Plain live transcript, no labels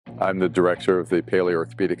I'm the director of the Paley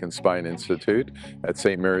Orthopedic and Spine Institute at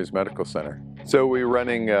St. Mary's Medical Center. So we're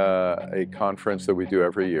running a conference that we do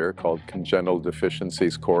every year called Congenital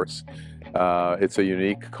Deficiencies course. It's a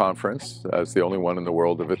unique conference. It's the only one in the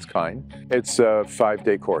world of its kind. It's a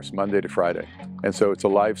 5-day course, Monday to Friday. And so it's a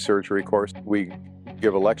live surgery course. We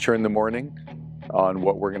give a lecture in the morning on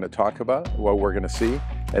what we're going to talk about, what we're going to see,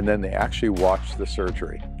 and then they actually watch the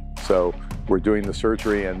surgery. So we're doing the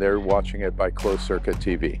surgery and they're watching it by closed circuit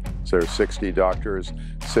TV. So there's 60 doctors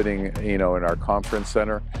sitting, in our conference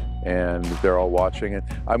center, and they're all watching it.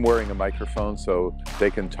 I'm wearing a microphone so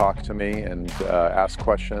they can talk to me and ask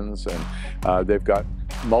questions, and they've got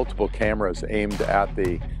multiple cameras aimed at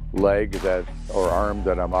the leg or arm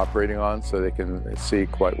that I'm operating on so they can see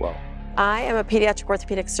quite well. I am a pediatric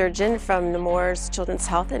orthopedic surgeon from Nemours Children's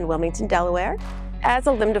Health in Wilmington, Delaware. As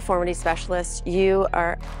a limb deformity specialist, you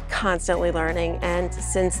are constantly learning, and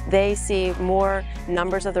since they see more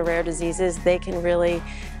numbers of the rare diseases, they can really,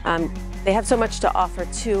 they have so much to offer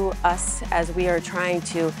to us as we are trying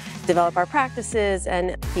to develop our practices,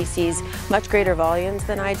 and he sees much greater volumes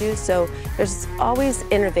than I do, so there's always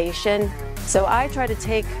innovation. So I try to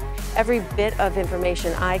take every bit of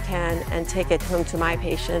information I can and take it home to my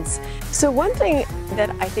patients. So one thing that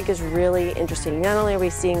I think is really interesting, not only are we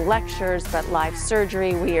seeing lectures, but live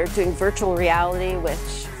surgery. We are doing virtual reality, which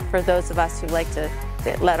for those of us who like to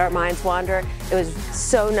let our minds wander, it was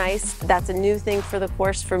so nice. That's a new thing for the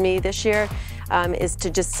course for me this year, is to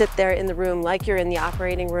just sit there in the room like you're in the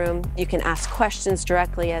operating room. You can ask questions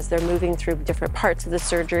directly as they're moving through different parts of the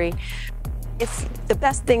surgery. The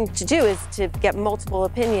best thing to do is to get multiple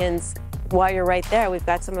opinions while you're right there. We've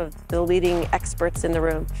got some of the leading experts in the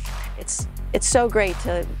room. It's so great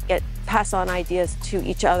to pass on ideas to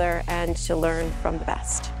each other and to learn from the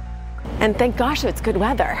best. And thank gosh it's good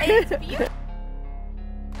weather. It's beautiful.